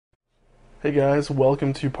Hey guys,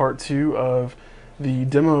 welcome to part 2 of the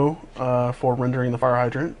demo for rendering the fire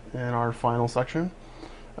hydrant in our final section.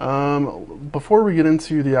 Before we get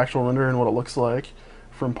into the actual render and what it looks like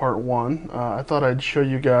from part 1, I thought I'd show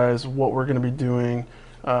you guys what we're going to be doing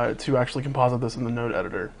to actually composite this in the node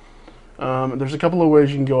editor. There's a couple of ways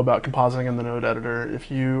you can go about compositing in the node editor. If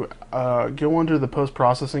you go under the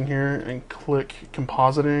post-processing here and click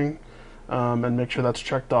compositing and make sure that's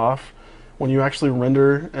checked off, when you actually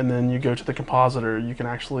render and then you go to the compositor, you can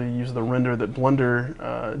actually use the render that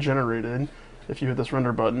Blender generated if you hit this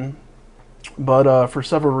render button. But for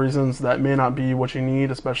several reasons, that may not be what you need,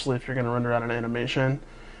 especially if you're going to render out an animation.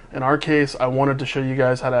 In our case, I wanted to show you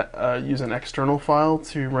guys how to use an external file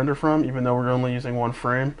to render from, even though we're only using one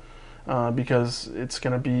frame, because it's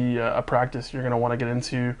going to be a practice you're going to want to get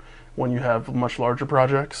into when you have much larger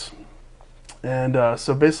projects. And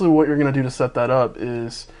so basically what you're going to do to set that up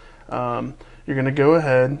is you're going to go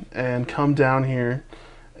ahead and come down here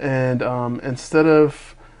and instead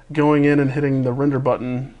of going in and hitting the render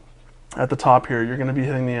button at the top here, you're going to be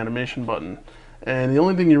hitting the animation button. And the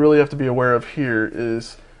only thing you really have to be aware of here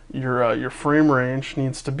is your frame range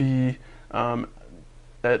needs to be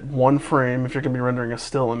at 1 frame if you're going to be rendering a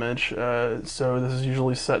still image. So this is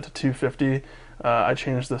usually set to 250. I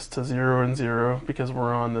changed this to 0 and 0 because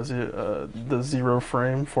we're on the 0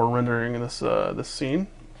 frame for rendering this scene.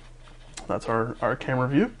 That's our camera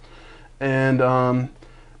view, and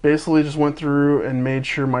basically just went through and made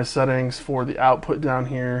sure my settings for the output down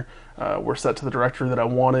here were set to the directory that I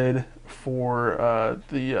wanted for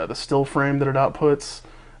the still frame that it outputs,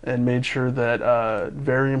 and made sure that,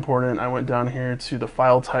 very important, I went down here to the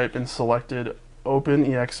file type and selected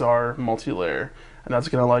OpenEXR multilayer, and that's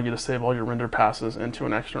going to allow you to save all your render passes into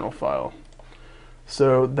an external file.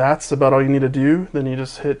 So that's about all you need to do. Then you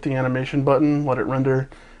just hit the animation button, let it render,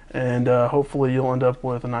 and hopefully you'll end up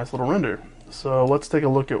with a nice little render. So let's take a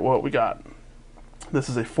look at what we got. This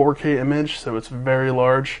is a 4K image, so it's very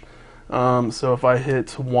large. So if I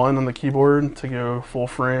hit 1 on the keyboard to go full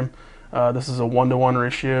frame, this is a 1-to-1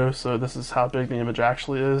 ratio, so this is how big the image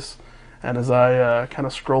actually is. And as I kind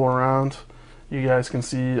of scroll around, you guys can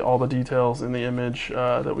see all the details in the image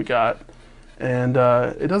that we got. And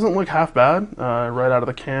it doesn't look half bad right out of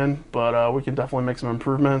the can, but we can definitely make some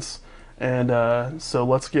improvements. And so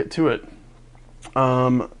let's get to it.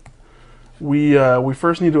 We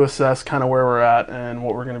first need to assess kind of where we're at and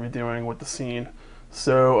what we're going to be doing with the scene.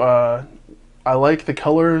 So I like the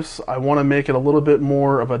colors. I want to make it a little bit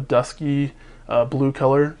more of a dusky blue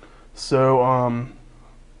color. So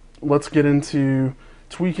let's get into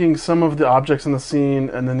tweaking some of the objects in the scene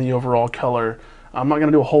and then the overall color. I'm not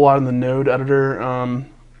going to do a whole lot in the node editor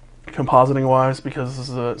compositing wise because this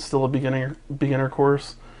is still a beginner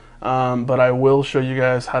course. But I will show you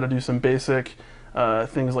guys how to do some basic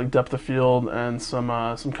things like depth of field and some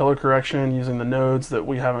color correction using the nodes that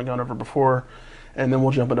we haven't gone over before, and then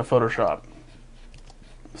we'll jump into Photoshop.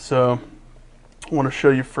 So I want to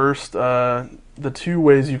show you first the 2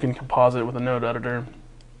 ways you can composite with a node editor.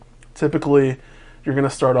 Typically, you're going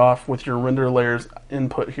to start off with your render layers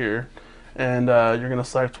input here, and you're going to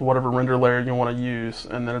select whatever render layer you want to use,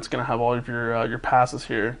 and then it's going to have all of your passes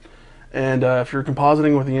here. And if you're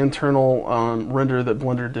compositing with the internal render that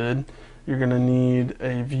Blender did, you're going to need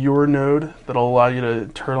a viewer node that'll allow you to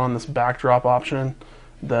turn on this backdrop option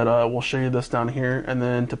that will show you this down here. And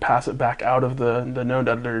then to pass it back out of the node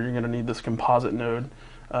editor, you're going to need this composite node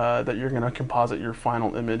that you're going to composite your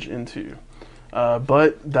final image into.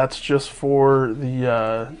 But that's just for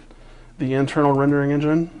the internal rendering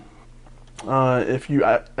engine. If you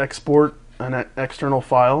export an external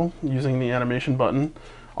file using the animation button,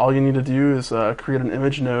 all you need to do is create an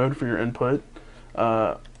image node for your input,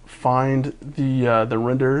 find the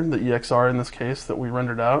render, the EXR in this case that we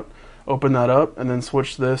rendered out, open that up, and then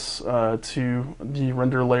switch this to the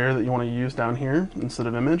render layer that you want to use down here instead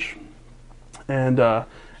of image. And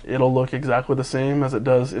it'll look exactly the same as it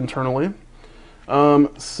does internally.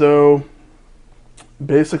 So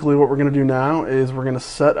basically what we're going to do now is we're going to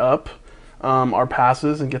set up our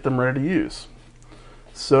passes and get them ready to use.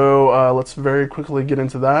 So let's very quickly get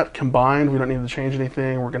into that. Combined, we don't need to change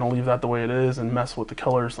anything. We're going to leave that the way it is and mess with the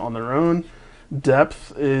colors on their own.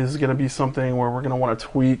 Depth is going to be something where we're going to want to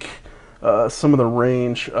tweak some of the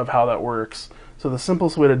range of how that works. So the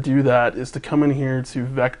simplest way to do that is to come in here to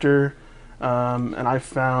vector, and I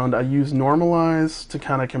use normalize to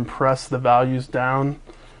kind of compress the values down,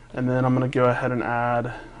 and then I'm going to go ahead and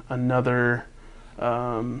add another,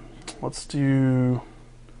 let's do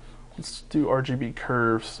RGB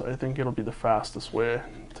curves. I think it'll be the fastest way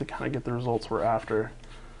to kind of get the results we're after.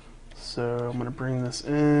 So I'm going to bring this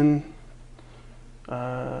in,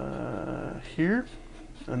 here,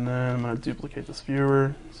 and then I'm going to duplicate this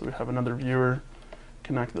viewer, so we have another viewer,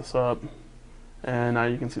 connect this up, and now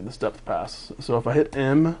you can see this depth pass. So if I hit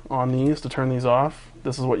M on these to turn these off,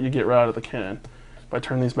 this is what you get right out of the can. If I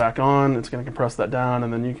turn these back on, it's going to compress that down,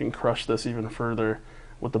 and then you can crush this even further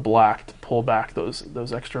with the black to pull back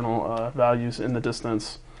those external values in the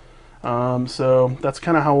distance. So that's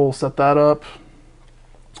kind of how we'll set that up,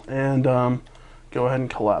 and go ahead and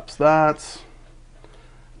collapse that.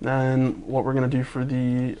 Then what we're going to do for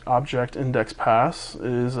the object index pass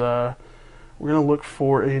is we're going to look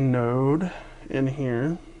for a node in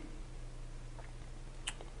here.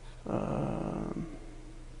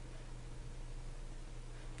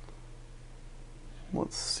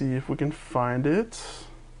 Let's see if we can find it.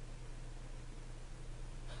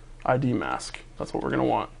 ID mask, that's what we're going to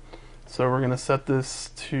want. So we're going to set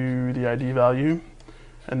this to the ID value,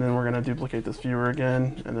 and then we're going to duplicate this viewer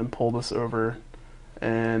again, and then pull this over,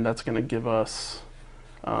 and that's going to give us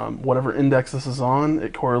whatever index this is on.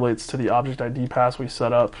 It correlates to the object ID pass we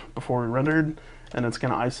set up before we rendered, and it's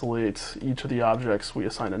going to isolate each of the objects we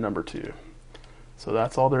assign a number to. So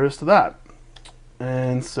that's all there is to that.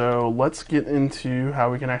 And so let's get into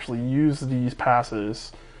how we can actually use these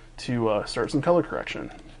passes to start some color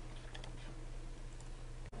correction.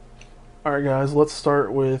 Alright guys, let's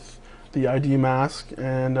start with the ID mask,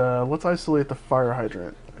 and let's isolate the fire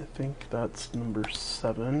hydrant. I think that's number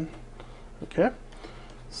 7. Okay,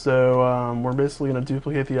 so we're basically going to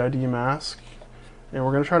duplicate the ID mask, and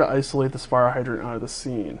we're going to try to isolate this fire hydrant out of the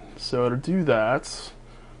scene. So to do that,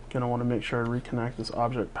 I'm going to want to make sure I reconnect this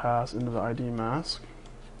object pass into the ID mask,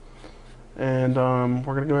 and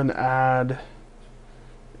we're going to go ahead and add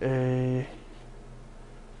a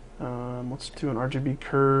let's do an RGB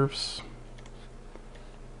curves,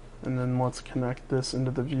 and then let's connect this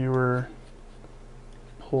into the viewer,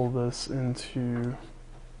 pull this into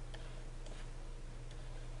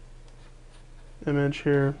image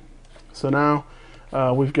here. So now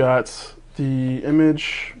we've got the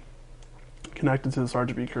image connected to this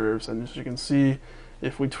RGB curves, and as you can see,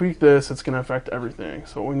 if we tweak this, it's going to affect everything.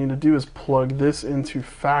 So what we need to do is plug this into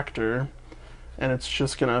factor, and it's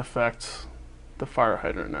just going to affect the fire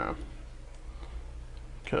hydrant now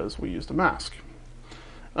because we used a mask.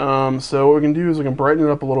 So what we can do is we can brighten it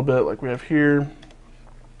up a little bit like we have here,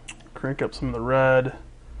 crank up some of the red, a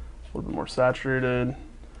little bit more saturated,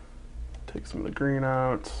 take some of the green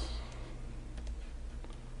out,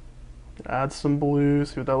 add some blue,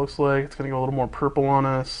 see what that looks like. It's going to go a little more purple on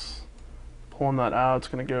us. Pulling that out, it's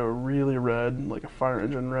going to go really red, like a fire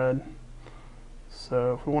engine red.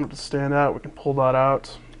 So if we want it to stand out, we can pull that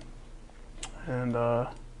out and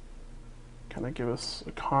kind of give us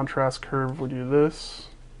a contrast curve. We do this.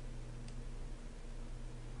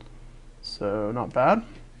 So not bad.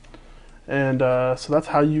 And so that's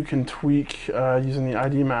how you can tweak using the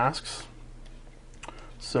ID masks.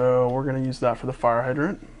 So we're going to use that for the fire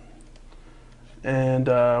hydrant. And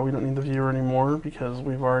we don't need the viewer anymore because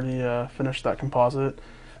we've already finished that composite.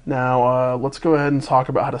 Now let's go ahead and talk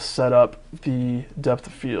about how to set up the depth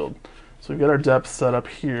of field. So we've got our depth set up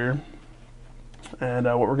here, and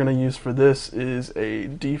what we're going to use for this is a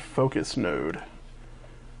defocus node.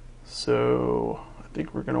 So I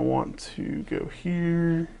think we're going to want to go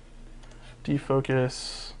here,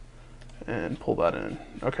 defocus, and pull that in.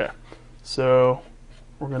 Okay, so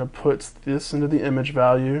we're going to put this into the image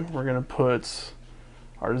value. We're going to put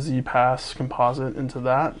our Z-pass composite into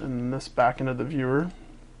that, and this back into the viewer.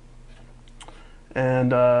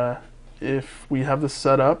 And if we have this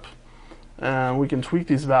set up, we can tweak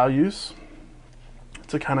these values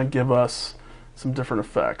to kind of give us some different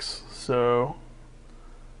effects. So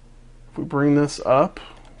if we bring this up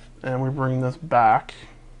and we bring this back,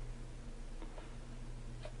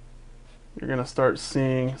 you're going to start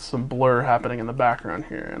seeing some blur happening in the background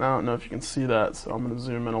here. And I don't know if you can see that, so I'm going to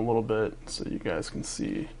zoom in a little bit so you guys can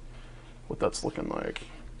see what that's looking like.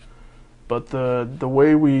 But the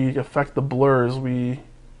way we affect the blur is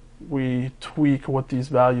we tweak what these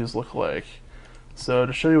values look like. So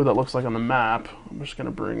to show you what that looks like on the map, I'm just going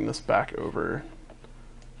to bring this back over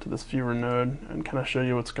to this viewer node and kind of show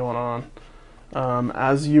you what's going on.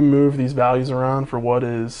 As you move these values around for what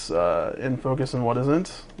is in focus and what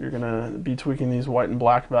isn't, you're going to be tweaking these white and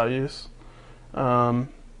black values. You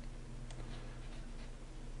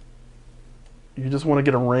just want to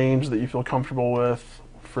get a range that you feel comfortable with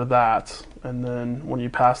for that, and then when you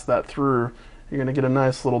pass that through, you're going to get a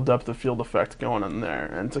nice little depth of field effect going in there.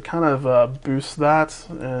 And to kind of boost that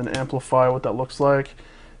and amplify what that looks like,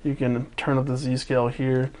 you can turn up the Z-scale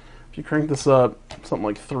here. If you crank this up, something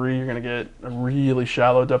like 3, you're going to get a really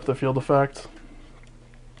shallow depth of field effect.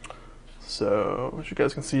 So as you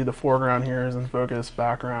guys can see, the foreground here is in focus,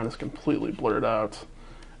 background is completely blurred out.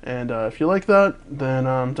 And if you like that, then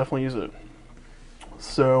definitely use it.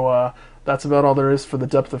 So that's about all there is for the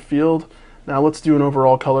depth of field. Now let's do an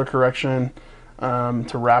overall color correction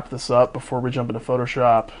to wrap this up before we jump into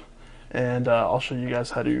Photoshop. And I'll show you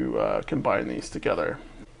guys how to combine these together.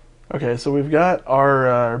 Okay, so we've got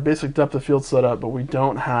our basic depth of field set up, but we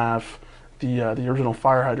don't have the original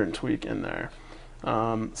fire hydrant tweak in there.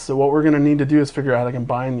 So what we're going to need to do is figure out how to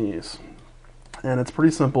combine these. And it's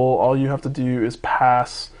pretty simple. All you have to do is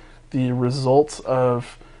pass the results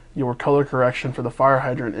of your color correction for the fire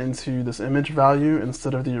hydrant into this image value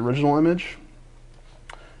instead of the original image.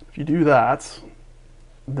 If you do that,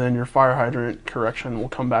 then your fire hydrant correction will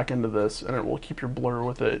come back into this, and it will keep your blur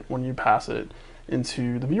with it when you pass it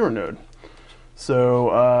into the viewer node. So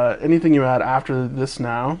anything you add after this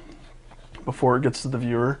now, before it gets to the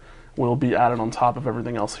viewer, will be added on top of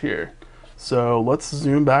everything else here. So let's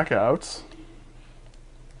zoom back out,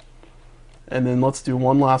 and then let's do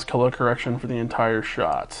one last color correction for the entire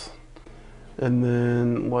shot. And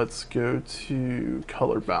then let's go to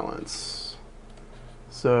color balance.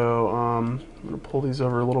 So I'm going to pull these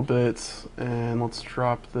over a little bit, and let's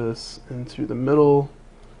drop this into the middle,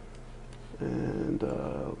 and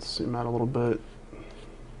let's zoom out a little bit.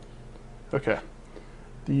 Okay,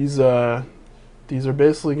 these are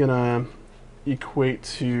basically going to equate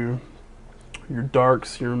to your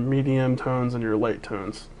darks, your medium tones, and your light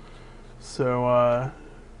tones. So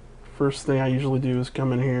first thing I usually do is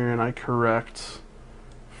come in here and I correct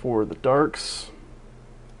for the darks.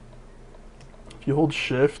 If you hold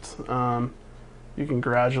shift, you can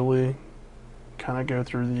gradually kind of go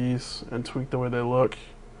through these and tweak the way they look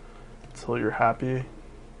until you're happy.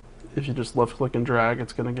 If you just left click and drag,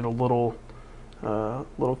 it's going to get a little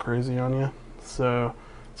crazy on you. So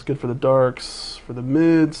it's good for the darks. For the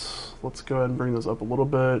mids, let's go ahead and bring those up a little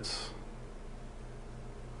bit.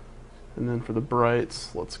 And then for the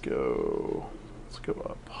brights, let's go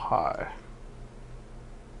up high.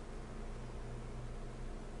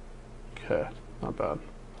 Okay, not bad.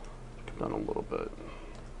 Come down a little bit.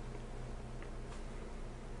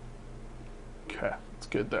 Okay, it's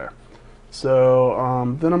good there.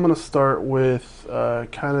 So then I'm going to start with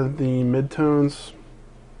kind of the midtones.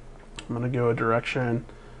 I'm going to go a direction,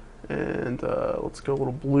 and let's go a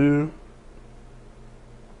little blue.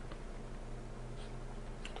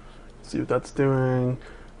 See what that's doing.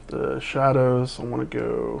 The shadows, I want to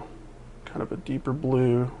go kind of a deeper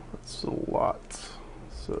blue. That's a lot.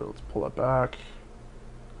 So let's pull that back.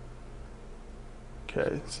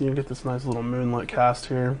 Okay, so you get this nice little moonlit cast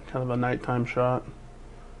here, kind of a nighttime shot.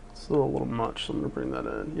 Still a little much, so I'm going to bring that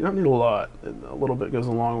in. You don't need a lot. A little bit goes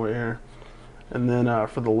a long way here. And then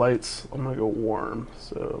for the lights, I'm going to go warm.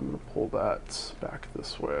 So I'm going to pull that back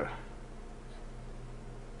this way.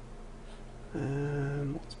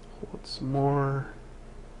 And let's pull it some more.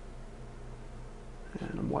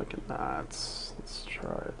 And I'm liking that. Let's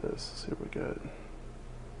try this, see what we get.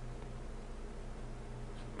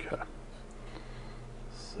 Okay.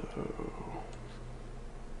 So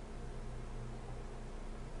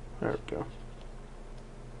there we go.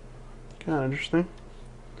 Kind of interesting.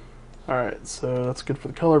 Alright, so that's good for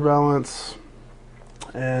the color balance.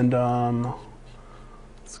 And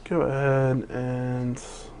let's go ahead and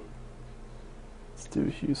let's do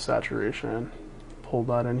hue saturation. Pull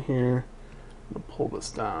that in here. I'm gonna pull this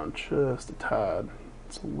down just a tad.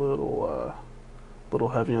 It's a little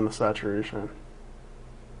heavy on the saturation.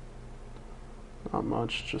 Not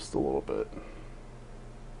much, just a little bit.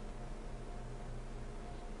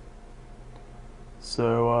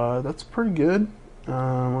 So that's pretty good.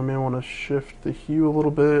 We may want to shift the hue a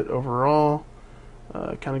little bit overall.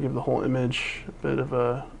 Kind of give the whole image a bit of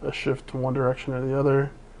a shift to one direction or the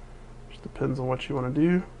other. Just depends on what you want to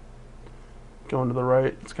do. Going to the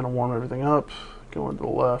right, it's going to warm everything up. Going to the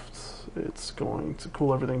left, it's going to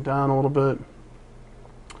cool everything down a little bit.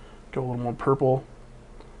 Go a little more purple.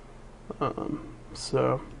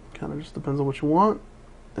 So kind of just depends on what you want.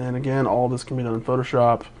 And again, all this can be done in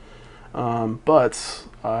Photoshop. But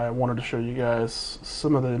I wanted to show you guys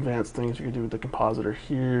some of the advanced things you can do with the compositor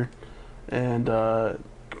here. And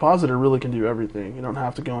compositor really can do everything. You don't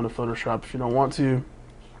have to go into Photoshop if you don't want to.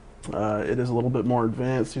 It is a little bit more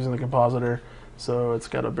advanced using the compositor, so it's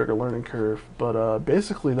got a bigger learning curve. But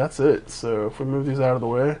basically that's it. So if we move these out of the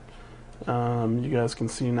way, you guys can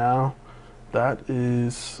see now that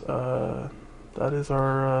is our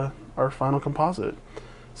final composite.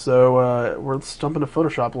 So let's jump into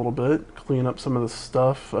Photoshop a little bit, clean up some of the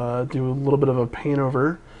stuff, do a little bit of a paint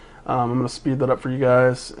over. I'm going to speed that up for you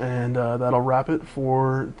guys, and that'll wrap it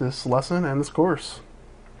for this lesson and this course.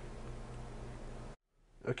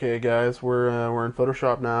 Okay, guys, we're in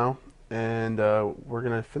Photoshop now, and we're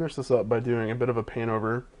gonna finish this up by doing a bit of a paint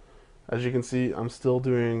over. As you can see, I'm still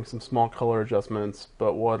doing some small color adjustments,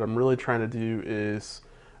 but what I'm really trying to do is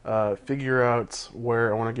figure out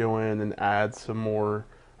where I want to go in and add some more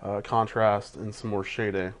contrast and some more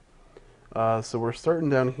shading. So we're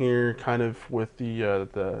starting down here, kind of with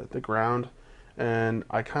the ground, and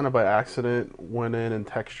I kind of by accident went in and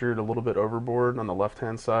textured a little bit overboard on the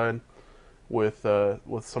left-hand side with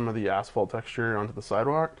some of the asphalt texture onto the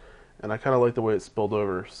sidewalk, and I kind of like the way it spilled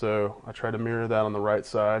over. So I tried to mirror that on the right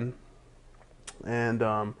side, and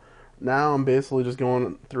now I'm basically just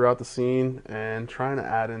going throughout the scene and trying to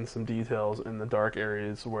add in some details in the dark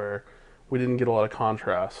areas where we didn't get a lot of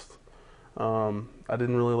contrast. I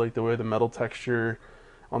didn't really like the way the metal texture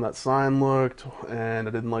on that sign looked, and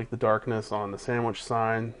I didn't like the darkness on the sandwich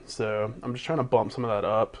sign, so I'm just trying to bump some of that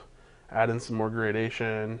up, add in some more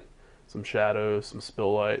gradation, some shadows, some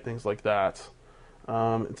spill light, things like that.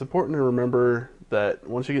 It's important to remember that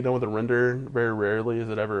once you get done with a render, very rarely is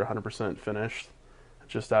it ever 100% finished,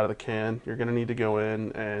 just out of the can. You're going to need to go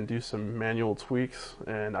in and do some manual tweaks,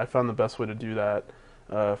 and I found the best way to do that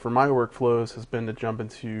for my workflows has been to jump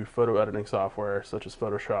into photo editing software such as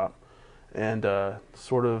Photoshop and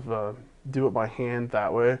sort of do it by hand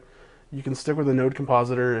that way. You can stick with the node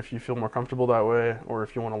compositor if you feel more comfortable that way, or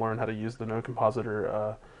if you want to learn how to use the node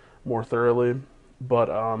compositor more thoroughly. But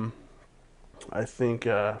I think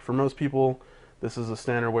for most people, this is a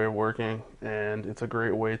standard way of working, and it's a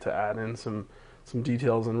great way to add in some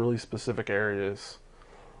details in really specific areas.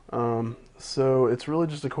 So it's really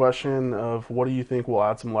just a question of what do you think will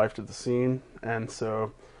add some life to the scene. And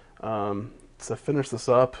so to finish this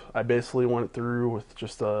up, I basically went through with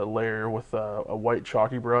just a layer with a white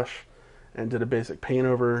chalky brush and did a basic paint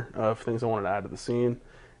over of things I wanted to add to the scene.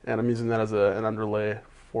 And I'm using that as an underlay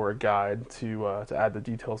for a guide to add the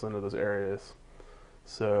details into those areas.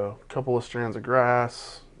 So a couple of strands of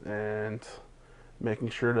grass, and making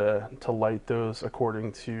sure to light those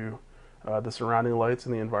according to the surrounding lights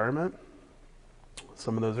in the environment.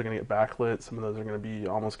 Some of those are going to get backlit, some of those are going to be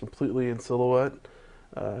almost completely in silhouette.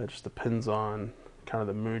 It just depends on kind of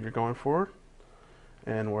the mood you're going for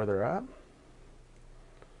and where they're at.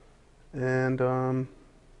 And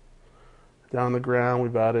down the ground,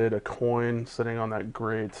 we've added a coin sitting on that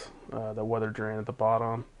grate, the weather drain at the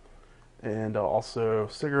bottom, and also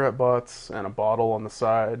cigarette butts and a bottle on the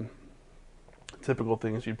side. Typical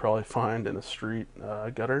things you'd probably find in a street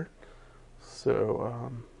gutter.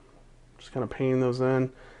 So just kind of painting those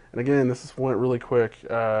in. And again, this went really quick.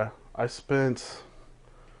 I spent,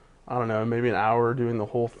 I don't know, maybe an hour doing the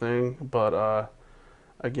whole thing, but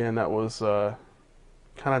again, that was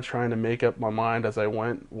kind of trying to make up my mind as I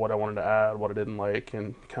went, what I wanted to add, what I didn't like,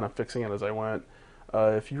 and kind of fixing it as I went.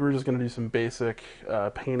 If you were just going to do some basic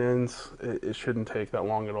paint-ins, it shouldn't take that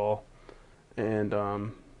long at all.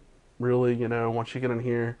 And really, you know, once you get in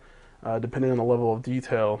here, depending on the level of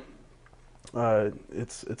detail,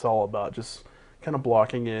 it's all about just kind of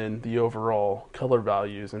blocking in the overall color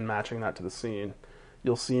values and matching that to the scene.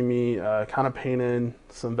 You'll see me kind of paint in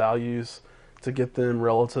some values to get them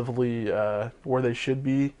relatively where they should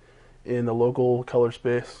be in the local color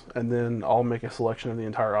space, and then I'll make a selection of the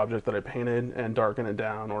entire object that I painted and darken it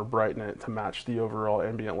down or brighten it to match the overall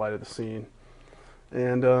ambient light of the scene.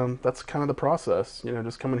 And that's kind of the process, you know,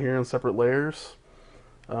 just come in here in separate layers,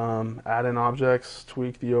 add in objects,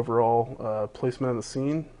 tweak the overall placement of the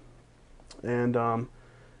scene, and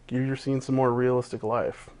give your scene some more realistic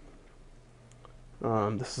life.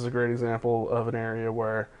 This is a great example of an area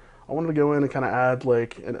where I wanted to go in and kind of add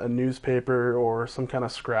like a newspaper or some kind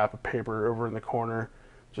of scrap of paper over in the corner,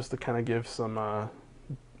 just to kind of give some a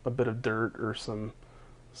bit of dirt or some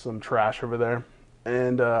trash over there.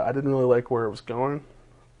 And I didn't really like where it was going,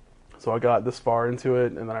 so I got this far into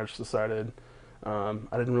it, and then I just decided I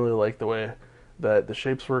didn't really like the way that the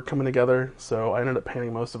shapes were coming together, so I ended up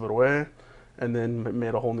painting most of it away, and then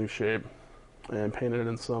made a whole new shape and painted it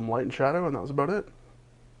in some light and shadow, and that was about it.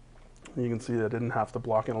 You can see that I didn't have to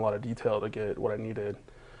block in a lot of detail to get what I needed.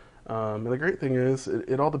 And the great thing is,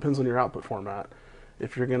 it all depends on your output format.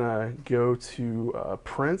 If you're gonna go to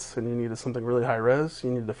prints and you needed something really high res, you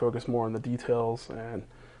need to focus more on the details and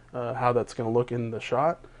how that's gonna look in the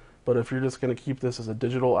shot. But if you're just gonna keep this as a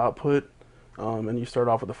digital output, and you start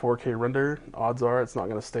off with a 4K render, odds are it's not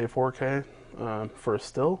gonna stay 4K for a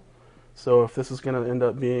still. So if this is going to end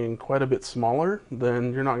up being quite a bit smaller,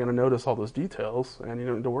 then you're not going to notice all those details, and you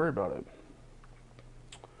don't need to worry about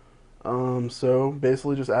it. So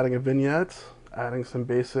basically just adding a vignette, adding some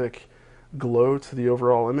basic glow to the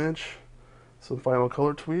overall image, some final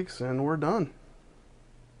color tweaks, and we're done.